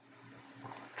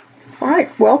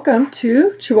right, welcome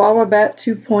to Chihuahua Bat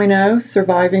 2.0,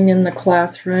 Surviving in the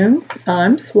Classroom.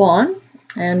 I'm Swan,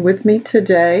 and with me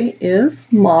today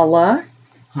is Mala.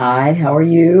 Hi, how are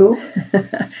you?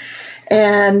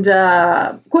 And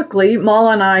quickly,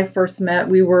 Mala and I first met,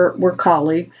 we were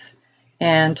colleagues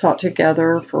and taught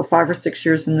together for 5 or 6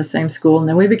 years in the same school, and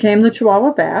then we became the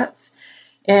Chihuahua Bats.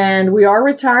 And we are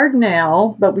retired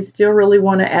now, but we still really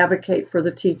want to advocate for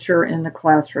the teacher in the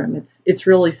classroom. It's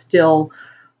really still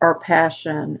our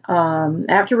passion.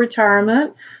 After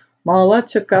retirement, Mala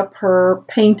took up her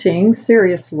painting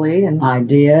seriously. And I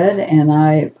did, and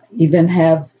I even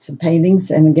have some paintings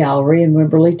in a gallery in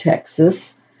Wimberley,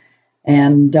 Texas,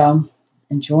 and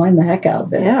enjoying the heck out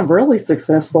of it. Yeah, really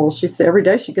successful. She said every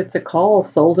day she gets a call,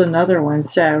 sold another one.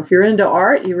 So if you're into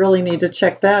art, you really need to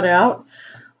check that out.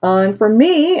 And for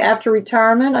me, after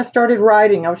retirement, I started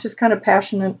writing. I was just kind of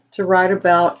passionate to write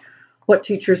about what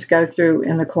teachers go through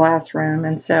in the classroom.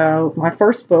 And so my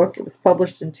first book, it was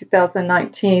published in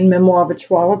 2019, Memoir of a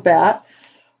Chihuahua Bat,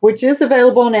 which is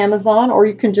available on Amazon, or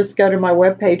you can just go to my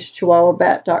webpage,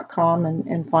 chihuahuabat.com,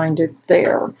 and find it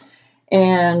there.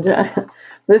 And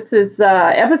this is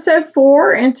episode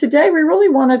 4, and today we really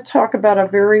want to talk about a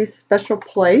very special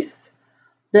place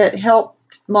that helped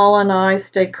Mala and I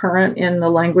stay current in the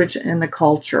language and the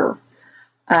culture.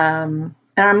 And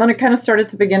I'm going to kind of start at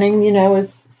the beginning. You know,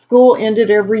 as school ended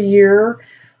every year,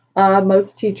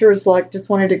 most teachers just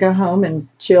wanted to go home and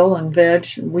chill and veg.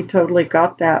 We totally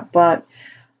got that. But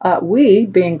we,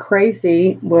 being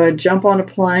crazy, would jump on a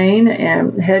plane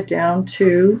and head down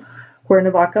to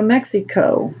Cuernavaca,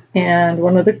 Mexico. And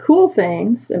one of the cool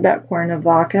things about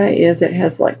Cuernavaca is it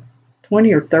has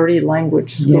 20 or 30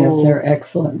 language schools. Yes, they're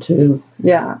excellent too.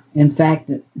 Yeah. In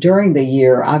fact, during the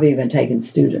year, I've even taken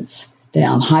students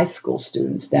down, high school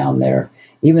students down there,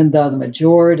 even though the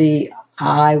majority,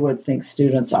 I would think,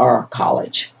 students are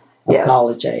college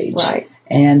age. Right.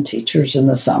 And teachers in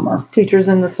the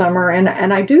summer.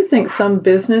 And I do think some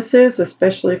businesses,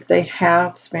 especially if they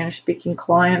have Spanish-speaking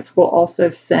clients, will also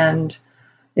send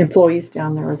employees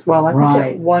down there as well. I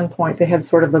think at one point they had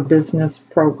sort of a business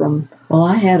program. Well,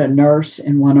 I had a nurse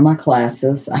in one of my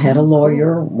classes. I had a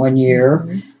lawyer 1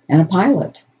 year and a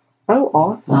pilot. Oh,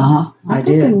 awesome. I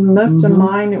think did. In most of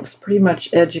mine, it was pretty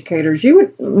much educators.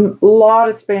 A lot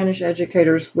of Spanish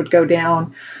educators would go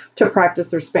down to practice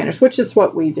their Spanish, which is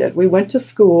what we did. We went to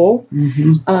school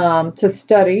to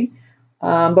study,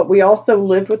 but we also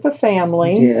lived with the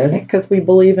family because we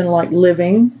believe in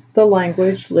living the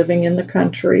language, living in the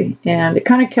country, and it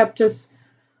kind of kept us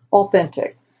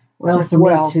authentic. Well, for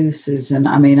me too, Susan.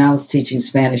 I mean, I was teaching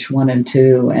Spanish 1 and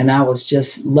 2, and I was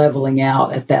just leveling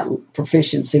out at that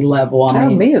proficiency level. I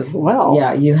mean, me as well.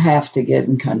 Yeah, you have to get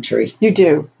in country. You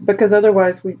do, because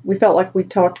otherwise we felt like we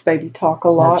talked baby talk a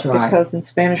lot. That's right. Because in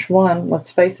Spanish 1,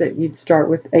 let's face it, you'd start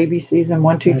with ABCs and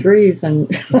 1, 2, 3s,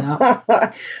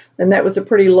 and and that was a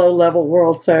pretty low level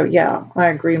world. So yeah, I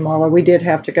agree, Mala. We did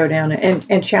have to go down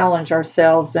and challenge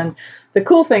ourselves. And the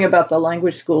cool thing about the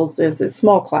language schools is it's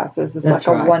small classes. It's That's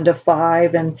a 1 to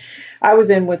 5. And I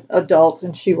was in with adults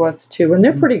and she was too. And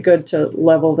they're pretty good to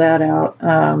level that out.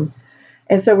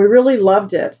 And so we really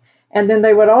loved it. And then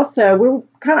they would also,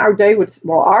 our day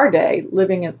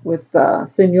living with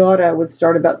Senora would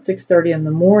start about 6:30 in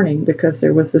the morning because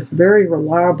there was this very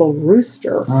reliable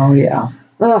rooster. Oh, yeah.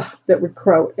 That would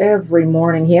crow every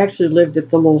morning. He actually lived at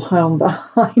the little home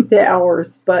behind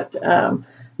ours, but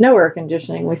no air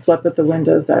conditioning. We slept with the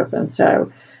windows open.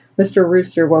 So Mr.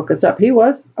 Rooster woke us up. He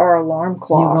was our alarm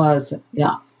clock. He was,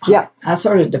 yeah. Yeah. I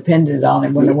sort of depended on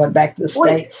him when I went back to the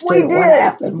States, we too. did. What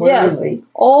happened? Yes. Really?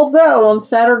 Although on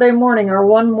Saturday morning, our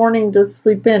one morning to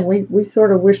sleep in, we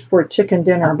sort of wished for a chicken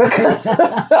dinner because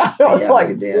I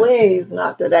was please,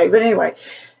 not today. But anyway,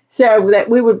 so that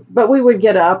we would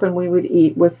get up and we would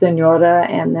eat with Senora,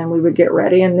 and then we would get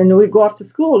ready, and then we'd go off to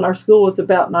school. And our school was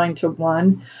about 9 to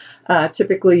 1.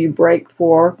 Typically, you break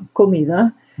for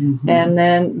comida. And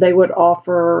then they would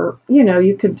offer,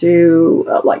 you could do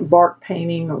bark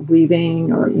painting or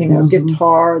weaving or,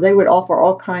 guitar. They would offer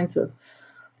all kinds of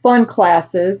fun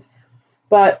classes.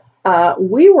 But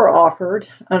we were offered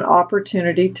an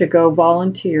opportunity to go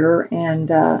volunteer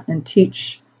and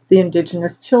teach the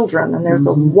indigenous children. And there's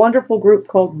a wonderful group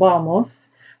called Vamos.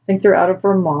 I think they're out of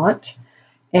Vermont.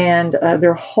 And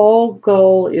their whole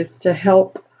goal is to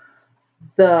help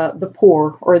the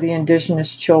poor or the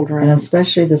indigenous children. And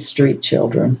especially the street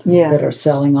children that are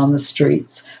selling on the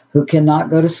streets, who cannot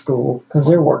go to school because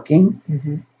they're working,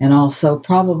 and also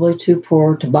probably too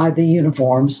poor to buy the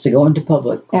uniforms to go into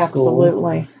public school.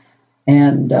 Absolutely.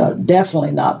 And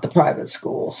definitely not the private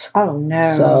schools. Oh,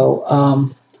 no.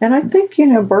 So And I think,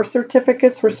 birth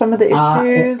certificates were some of the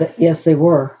issues. Yes, they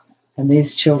were. And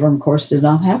these children, of course, did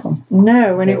not have them.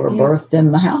 No. And they were birthed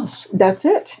in the house. That's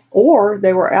it. Or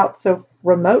they were out so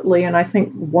remotely, and I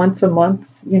think once a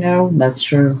month, That's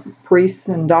true. Priests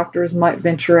and doctors might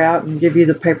venture out and give you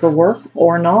the paperwork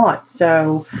or not.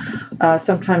 So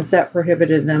sometimes that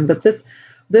prohibited them. But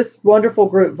this wonderful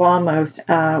group, Vamos,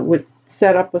 would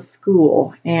set up a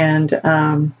school, and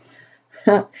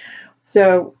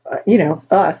so,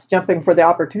 us jumping for the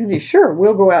opportunity, sure,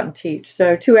 we'll go out and teach.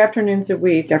 So 2 afternoons a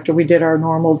week after we did our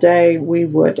normal day, we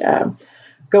would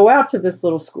go out to this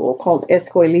little school called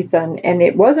Escuelita, and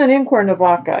it wasn't in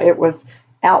Cuernavaca. It was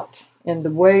out in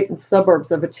the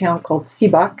suburbs of a town called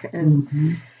Aback.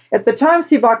 And at the time,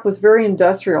 Aback was very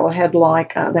industrial. It had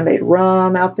they made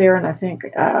rum out there, and I think,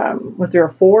 was there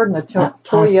a Ford? And the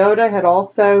Toyota had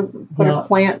also put a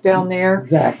plant down there.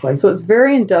 Exactly. So it's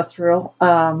very industrial.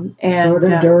 And sort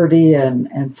of dirty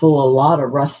and full of a lot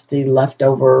of rusty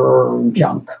leftover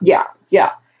junk. Yeah.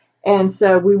 And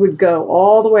so we would go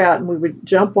all the way out, and we would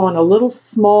jump on a little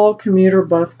small commuter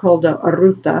bus called a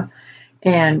Ruta,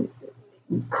 and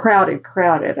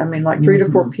crowded. I mean, like 3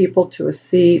 to 4 people to a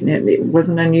seat, and it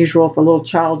wasn't unusual if a little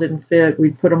child didn't fit.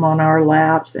 We'd put them on our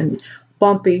laps, and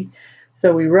bumpy.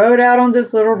 So we rode out on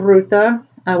this little Ruta.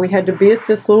 We had to be at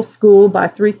this little school by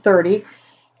 3:30,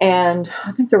 and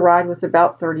I think the ride was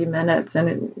about 30 minutes.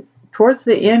 And towards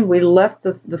the end, we left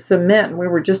the cement, and we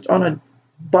were just on a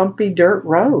bumpy dirt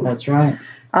road. That's right.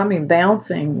 I mean,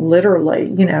 bouncing literally,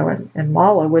 and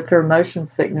Mala with her motion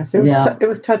sickness. It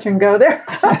was touch and go there.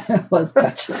 It was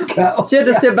touch and go. She had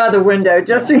to sit by the window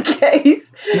just in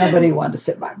case. Nobody wanted to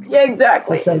sit by me. Yeah,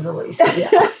 exactly. To say the least.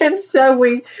 Yeah. And so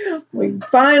we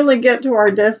finally get to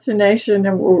our destination,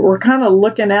 and we're kind of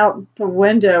looking out the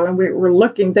window, and we're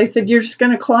looking. They said, "You're just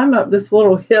going to climb up this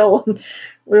little hill." And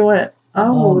we went,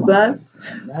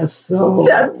 that's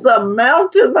a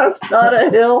mountain. That's not a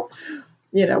hill.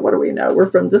 What do we know? We're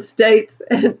from the States.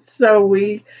 And so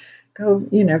we go,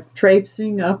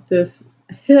 traipsing up this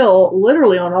hill,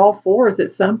 literally on all fours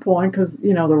at some point, because,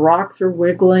 the rocks are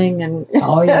wiggling. And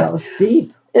oh, yeah, it was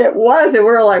steep. It was. And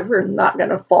we were like, we're not going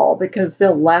to fall because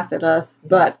they'll laugh at us.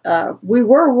 But we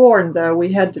were warned, though.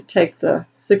 We had to take the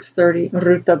 6:30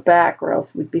 Ruta back, or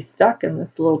else we'd be stuck in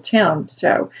this little town.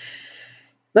 So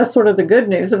that's sort of the good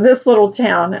news of this little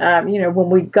town. When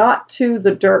we got to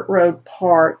the dirt road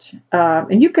part,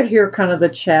 and you could hear kind of the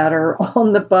chatter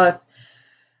on the bus,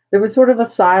 there was sort of a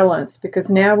silence, because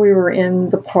now we were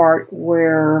in the part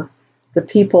where the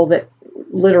people that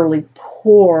literally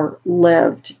poor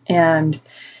lived, and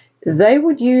they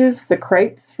would use the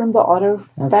crates from the auto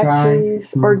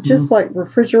factories, or just like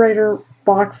refrigerator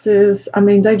boxes. I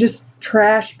mean,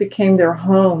 trash became their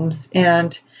homes.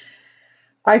 And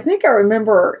I think I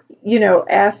remember,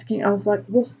 asking, I was like,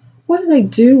 well, what do they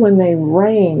do when they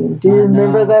rain? Do you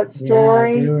remember that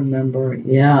story? Yeah, I do remember.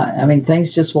 Yeah. I mean,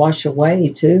 things just wash away,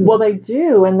 too. Well, they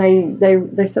do. And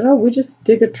they said, we just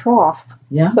dig a trough.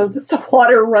 Yeah. So that the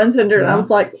water runs under it. And I was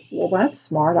like, well, that's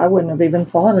smart. I wouldn't have even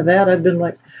thought of that. I'd been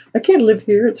like, I can't live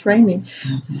here. It's raining.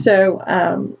 So,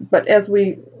 but as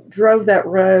we drove that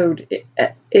road,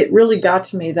 it really got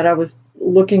to me that I was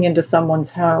looking into someone's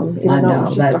home. I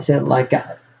know, that's it.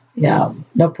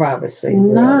 No privacy.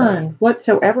 None really.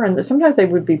 Whatsoever. And sometimes they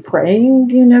would be praying,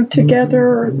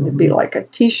 together. It'd be like a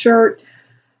T-shirt,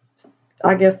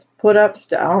 I guess, put up,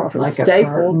 I don't know if it was like stapled.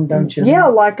 A curtain, don't you? Yeah,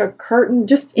 like a curtain,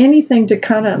 just anything to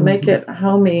kind of make it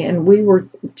homey. And we were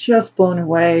just blown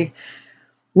away.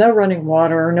 No running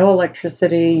water, no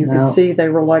electricity. You could see they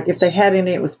were like, if they had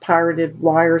any, it was pirated.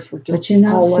 Wires were just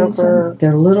all over.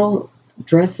 Their little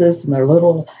dresses and their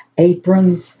little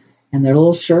aprons and their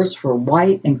little shirts were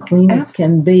white and clean as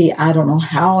can be. I don't know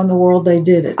how in the world they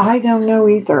did it. I don't know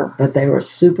either. But they were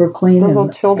super clean. The little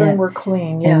children were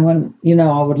clean, yes. And when,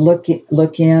 I would look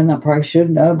in, I probably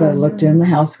shouldn't have, but I looked in the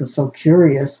house because I was so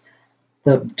curious.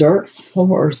 The dirt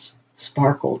floors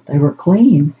sparkled. They were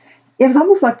clean. It was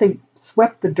almost like they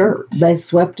swept the dirt. They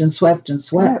swept and swept and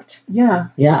swept. Yeah.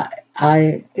 Yeah.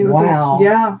 It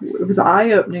was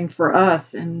eye-opening for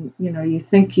us. And, you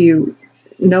think you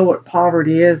know what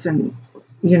poverty is. And,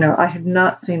 I had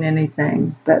not seen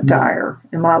anything that dire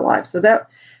in my life. So that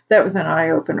was an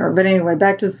eye-opener. But anyway,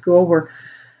 back to the school. We're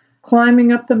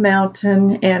climbing up the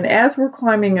mountain. And as we're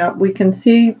climbing up, we can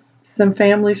see some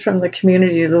families from the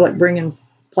community. They're like bringing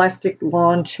plastic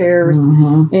lawn chairs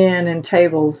in and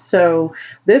tables. So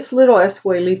this little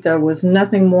Escuelita was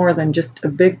nothing more than just a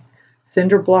big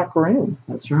cinder block room.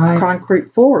 That's right.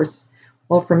 Concrete floors.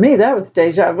 Well, for me, that was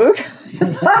deja vu.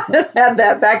 I had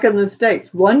that back in the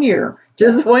States. 1 year.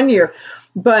 Just 1 year.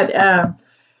 But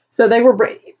so they were,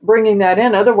 bringing that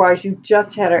in. Otherwise, you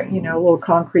just had a little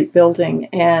concrete building,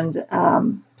 and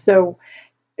so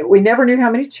we never knew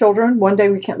how many children. One day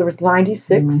there was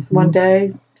 96. One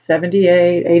day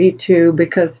 78, 82,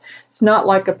 because it's not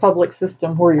like a public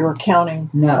system where you're accounting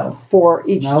for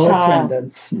each child. No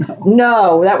attendance.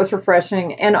 No, that was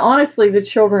refreshing. And honestly, the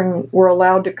children were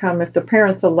allowed to come if the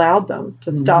parents allowed them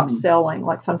to stop selling.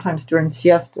 Like sometimes during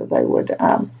siesta, they would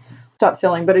stop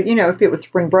selling. But if it was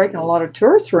spring break and a lot of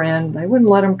tourists were in, they wouldn't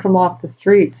let them come off the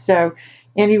street. So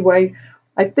anyway,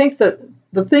 I think that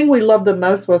the thing we loved the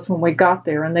most was when we got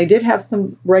there, and they did have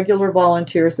some regular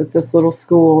volunteers at this little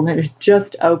school, and it had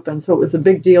just opened, so it was a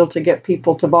big deal to get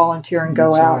people to volunteer and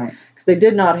go out, because they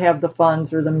did not have the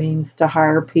funds or the means to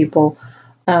hire people,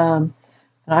 and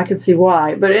I can see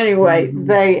why. But anyway,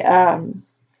 they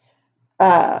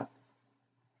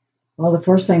well, the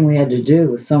first thing we had to do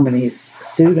with so many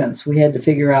students, we had to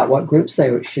figure out what groups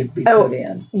they should be put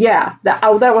in. Yeah, I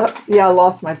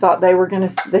lost my thought.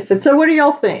 They said, so what do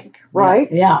y'all think, right?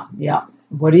 Yeah.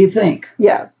 What do you think?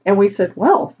 Yeah, and we said,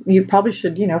 well, you probably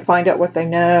should, find out what they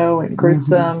know and group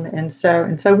them, and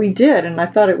so we did, and I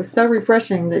thought it was so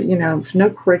refreshing that there's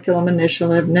no curriculum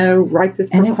initiative, no write this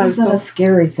proposal. And it wasn't a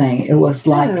scary thing. It was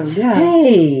like,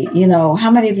 hey,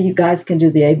 how many of you guys can do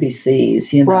the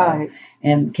ABCs? Right.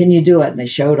 And can you do it? And they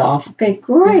showed off. Okay,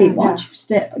 great. Why don't you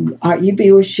stand? You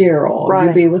be with Cheryl. Right.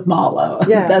 You be with Mala.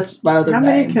 Yeah. That's my other name. How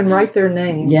many can write their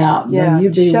names? Yeah.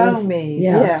 You be show with, me.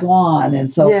 Yeah, Swan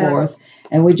and so forth.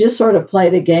 And we just sort of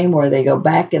played a game where they go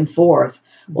back and forth.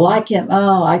 Well, I can't.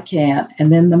 Oh, I can't.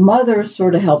 And then the mother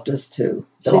sort of helped us too.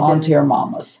 The volunteer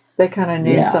mamas. They kind of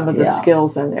knew some of the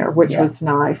skills in there, which was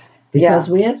nice. Because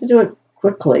we had to do it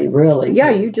quickly, really. Yeah,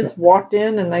 you just walked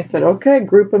in and they said, okay,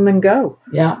 group them and go.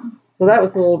 Yeah. So that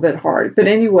was a little bit hard. But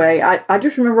anyway, I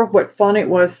just remember what fun it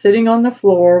was sitting on the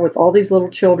floor with all these little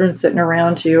children sitting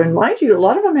around you. And mind you, a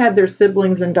lot of them had their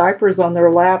siblings in diapers on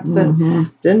their laps,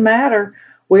 and didn't matter.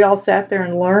 We all sat there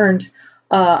and learned.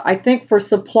 I think for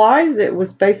supplies, it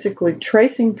was basically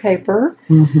tracing paper,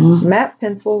 map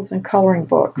pencils, and coloring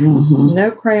books.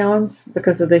 No crayons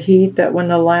because of the heat that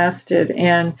wouldn't have lasted.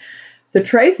 And the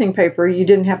tracing paper, you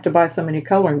didn't have to buy so many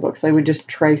coloring books. They would just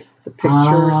trace the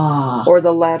pictures or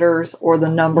the letters or the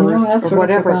numbers or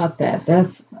whatever. About that.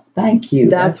 Thank you.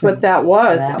 That's what that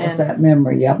was. That was that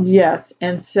memory. Yep. Yes,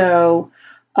 and so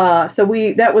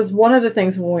that was one of the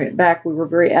things when we went back. We were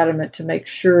very adamant to make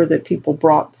sure that people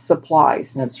brought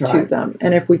supplies to them,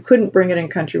 and if we couldn't bring it in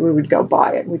country, we would go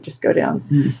buy it. We'd just go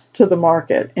down to the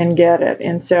market and get it.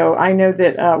 And so I know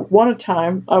that one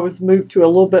time I was moved to a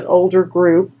little bit older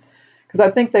group. Because I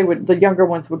think the younger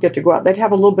ones would get to go out. They'd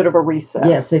have a little bit of a recess.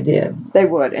 Yes, they did. They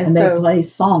would. And they play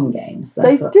song games.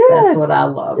 They did. That's what I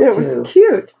love, too. It was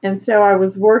cute. And so I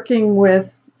was working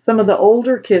with some of the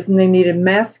older kids, and they needed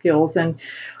math skills. And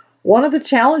one of the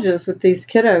challenges with these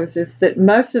kiddos is that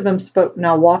most of them spoke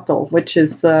Nahuatl, which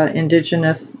is the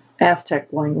indigenous Aztec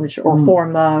language or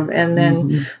form of, and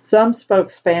then some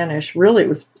spoke Spanish. Really, it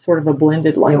was sort of a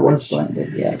blended language. It was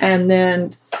blended, yes. And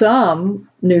then some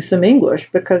knew some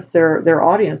English because their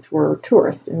audience were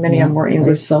tourists, and many of them were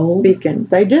English speaking.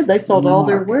 They did. They sold all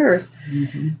their wares.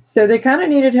 So they kind of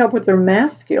needed help with their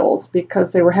math skills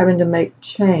because they were having to make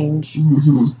change.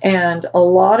 And a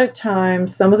lot of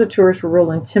times, some of the tourists were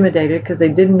real intimidated because they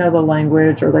didn't know the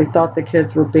language, or they thought the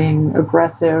kids were being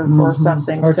aggressive or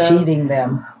something. Or cheating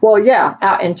them. Well, yeah,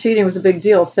 and cheating was a big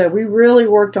deal. So we really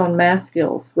worked on math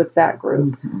skills with that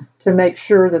group to make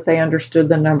sure that they understood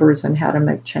the numbers and how to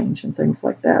make change and things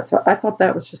like that. So I thought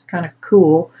that was just kind of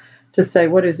cool to say,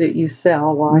 what is it you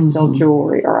sell? Well, I sell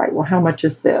jewelry. All right, well, how much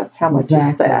is this? How much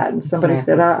is that? And somebody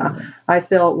said, I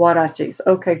sell huaraches.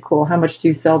 Okay, cool. How much do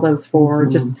you sell those for?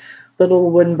 Just the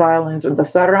little wooden violins or the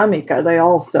ceramica. They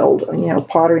all sold,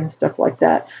 pottery and stuff like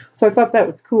that. So I thought that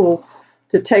was cool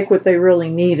to take what they really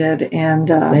needed. And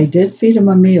they did feed them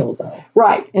a meal, though.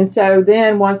 Right. And so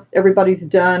then once everybody's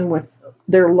done with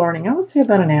their learning, I would say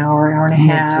about an hour and a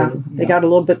half, they got a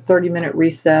little bit 30-minute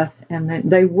recess, and then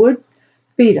they would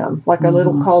feed them like a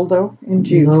little caldo and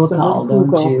juice. A little caldo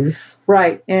and juice.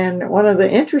 Right. And one of the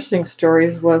interesting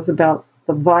stories was about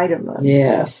the vitamins.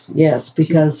 Yes,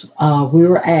 because we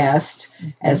were asked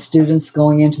as students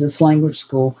going into this language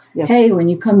school, hey, when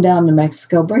you come down to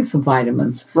Mexico, bring some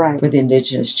vitamins for the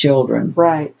indigenous children.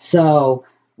 Right. So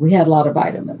we had a lot of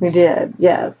vitamins. We did,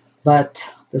 yes. But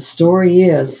the story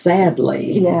is,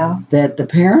 sadly, that the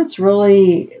parents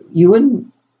really, you wouldn't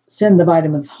send the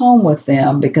vitamins home with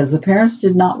them because the parents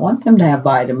did not want them to have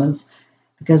vitamins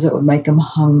because it would make them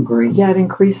hungry. Yeah, it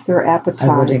increased their appetite.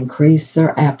 It would increase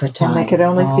their appetite. And they could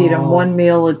only feed them one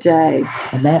meal a day.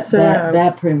 And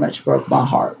that pretty much broke my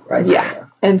heart right there.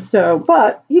 And so,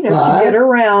 but, to get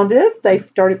around it, they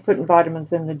started putting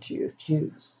vitamins in the juice.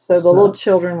 So the little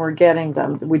children were getting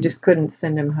them. We just couldn't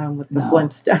send them home with the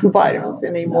Flintstone vitamins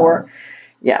anymore. No.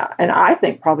 Yeah, and I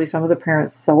think probably some of the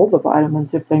parents sold the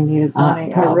vitamins if they needed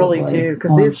money. I really do,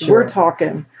 because we're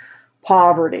talking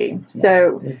poverty. Yeah,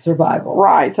 so it's survival.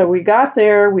 Right. So we got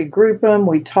there, we grouped them,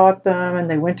 we taught them, and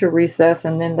they went to recess,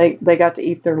 and then they got to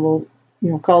eat their little,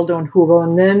 caldo and jugo,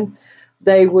 and then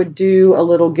they would do a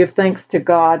little give thanks to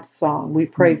God song. We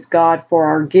praise God for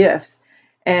our gifts.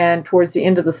 And towards the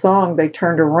end of the song, they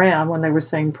turned around when they were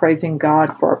saying, praising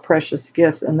God for our precious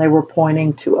gifts, and they were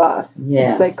pointing to us.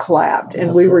 Yes. They clapped,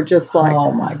 and we were just like,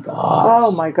 oh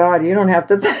my God, you don't have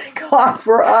to thank God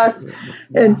for us.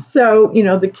 Yeah. And so,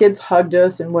 the kids hugged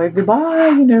us and waved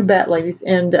goodbye, bat ladies.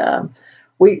 And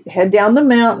we head down the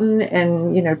mountain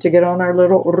and, to get on our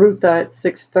little Ruta at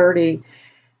 6:30.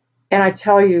 And I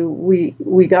tell you,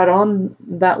 we got on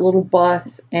that little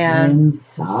bus and in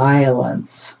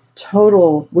silence.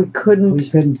 Total. We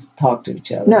couldn't talk to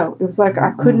each other. No, it was like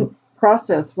I couldn't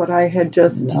process what I had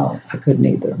just I couldn't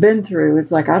either. Been through.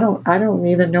 It's like I don't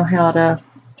even know how to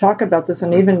talk about this.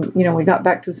 And even, we got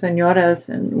back to Senora's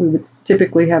and we would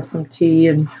typically have some tea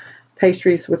and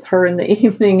pastries with her in the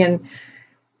evening. And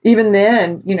even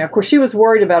then, of course she was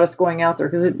worried about us going out there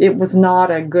because it was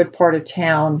not a good part of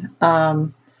town.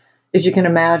 As you can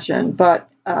imagine, but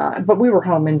we were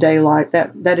home in daylight.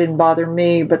 That didn't bother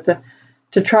me. But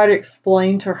to try to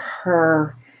explain to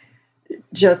her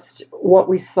just what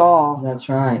we saw. That's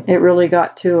right. It really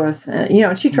got to us.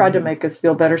 And she tried to make us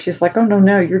feel better. She's like, "Oh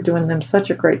no, you're doing them such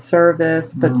a great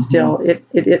service," but still,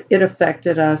 it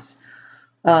affected us.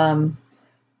 And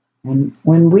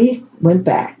when we went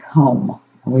back home,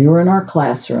 we were in our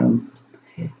classroom.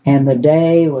 And the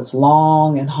day was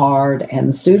long and hard, and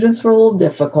the students were a little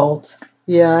difficult.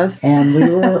 Yes.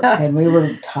 And we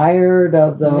were tired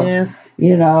of the,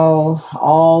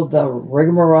 all the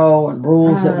rigmarole and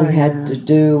rules that we had to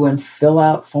do and fill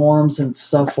out forms and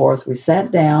so forth. We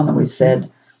sat down and we said,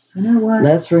 "You know what?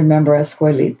 Let's remember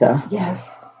Escuelita."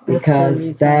 Yes. Because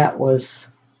Escuelita. That was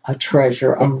a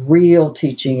treasure, a real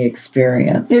teaching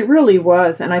experience. It really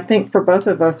was. And I think for both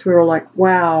of us, we were like,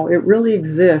 wow, it really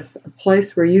exists, a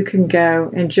place where you can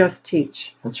go and just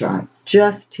teach. That's right.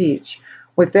 Just teach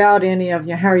without any of,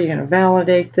 how are you going to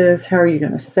validate this? How are you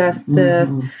going to assess this?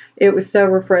 It was so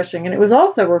refreshing. And it was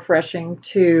also refreshing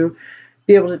to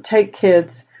be able to take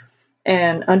kids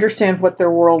and understand what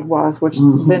their world was, which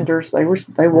vendors, they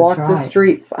walked the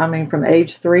streets, from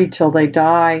age 3 till they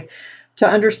die, to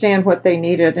understand what they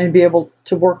needed and be able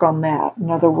to work on that.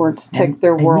 In other words, take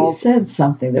their world. You said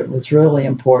something that was really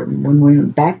important when we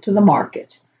went back to the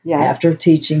market. Yes. After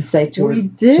teaching, say two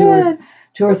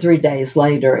or 3 days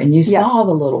later, and you saw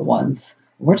the little ones.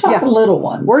 We're talking little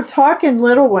ones. We're talking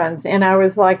little ones. And I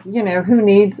was like, who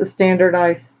needs a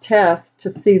standardized test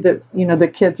to see that, the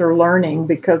kids are learning,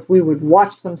 because we would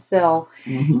watch them sell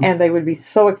and they would be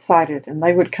so excited and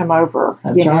they would come over.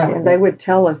 That's right. And they would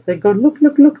tell us, they'd go,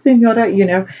 look,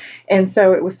 senora, And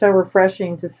so it was so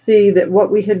refreshing to see that what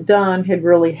we had done had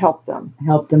really helped them.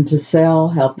 Helped them to sell,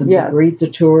 helped them to greet the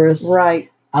tourists.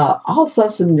 Right. Also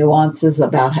some nuances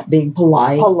about being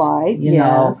polite.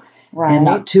 Right. And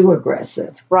not too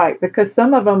aggressive. Right, because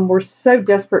some of them were so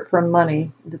desperate for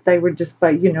money that they would just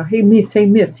buy, hey miss,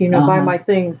 buy my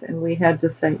things. And we had to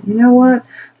say, you know what,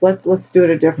 let's do it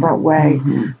a different way.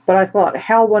 But I thought,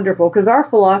 how wonderful, because our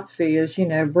philosophy is,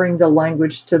 bring the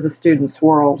language to the students'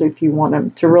 world if you want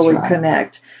them to really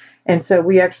connect. And so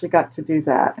we actually got to do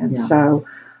that. And so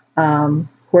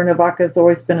Cuernavaca has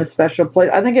always been a special place.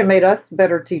 I think it made us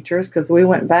better teachers because we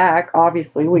went back.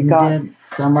 Obviously, we did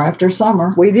summer after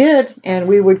summer. We did, and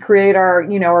we would create our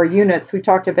units. We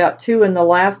talked about 2 in the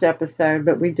last episode,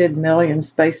 but we did millions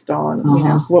based on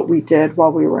what we did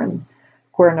while we were in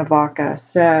Cuernavaca.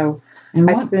 So.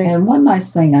 And one nice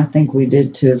thing I think we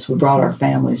did too is we brought our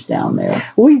families down there.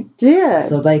 We did.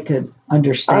 So they could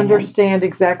understand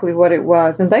exactly what it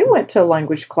was. And they went to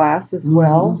language class as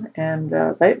well. And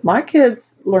my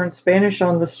kids learned Spanish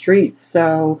on the streets.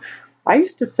 So I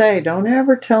used to say, don't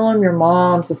ever tell them your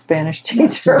mom's a Spanish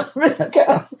teacher. That's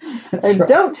right. And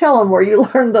don't tell them where you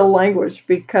learned the language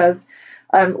because,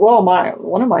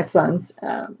 one of my sons,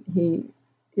 he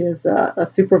is a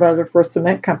supervisor for a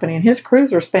cement company, and his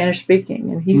crews are Spanish speaking,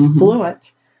 and he's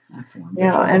fluent. That's wonderful.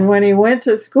 Yeah, and when he went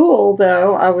to school,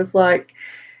 though, I was like,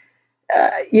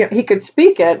 he could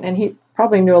speak it, and he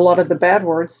probably knew a lot of the bad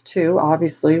words too,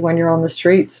 obviously, when you're on the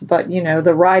streets. But,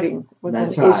 the writing was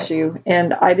That's an right. issue.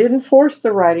 And I didn't force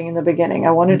the writing in the beginning.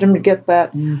 I wanted him to get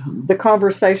that, the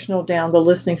conversational down, the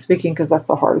listening, speaking, because that's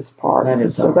the hardest part. That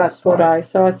is the so hardest that's what part.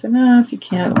 so I said, no, if you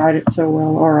can't write it so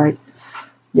well, all right.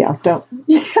 Yeah, don't.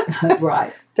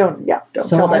 Right. Don't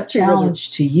So tell our that to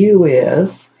challenge to you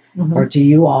is, or to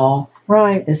you all,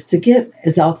 right, is to get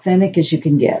as authentic as you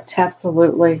can get.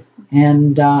 Absolutely.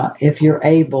 And if you're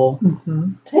able,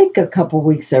 take a couple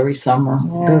weeks every summer,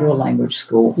 go to a language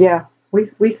school. Yeah,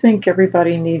 we think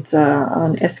everybody needs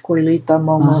an Escuelita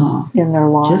moment in their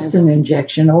lives. Just an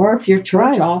injection. Or if your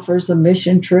church offers a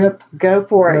mission trip, go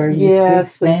for it.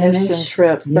 Yes, the mission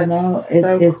trips. That's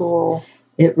so cool.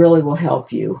 It really will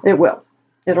help you. It will.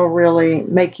 It'll really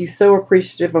make you so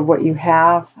appreciative of what you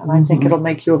have, and I think it'll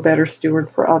make you a better steward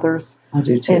for others. I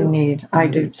do too. In need. I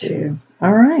do too.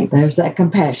 All right. There's that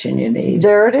compassion you need.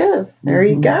 There it is. There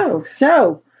you go.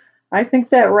 So, I think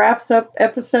that wraps up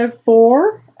episode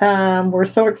 4. We're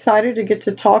so excited to get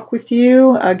to talk with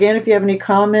you. Again, if you have any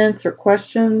comments or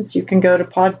questions, you can go to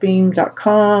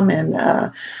podbeam.com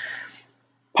and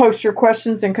post your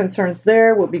questions and concerns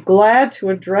there. We'll be glad to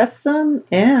address them.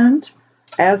 And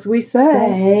as we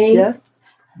say, yes,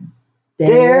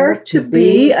 dare to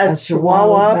be a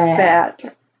Chihuahua bat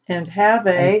and have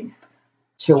a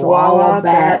Chihuahua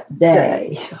Bat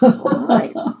Day. All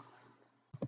right.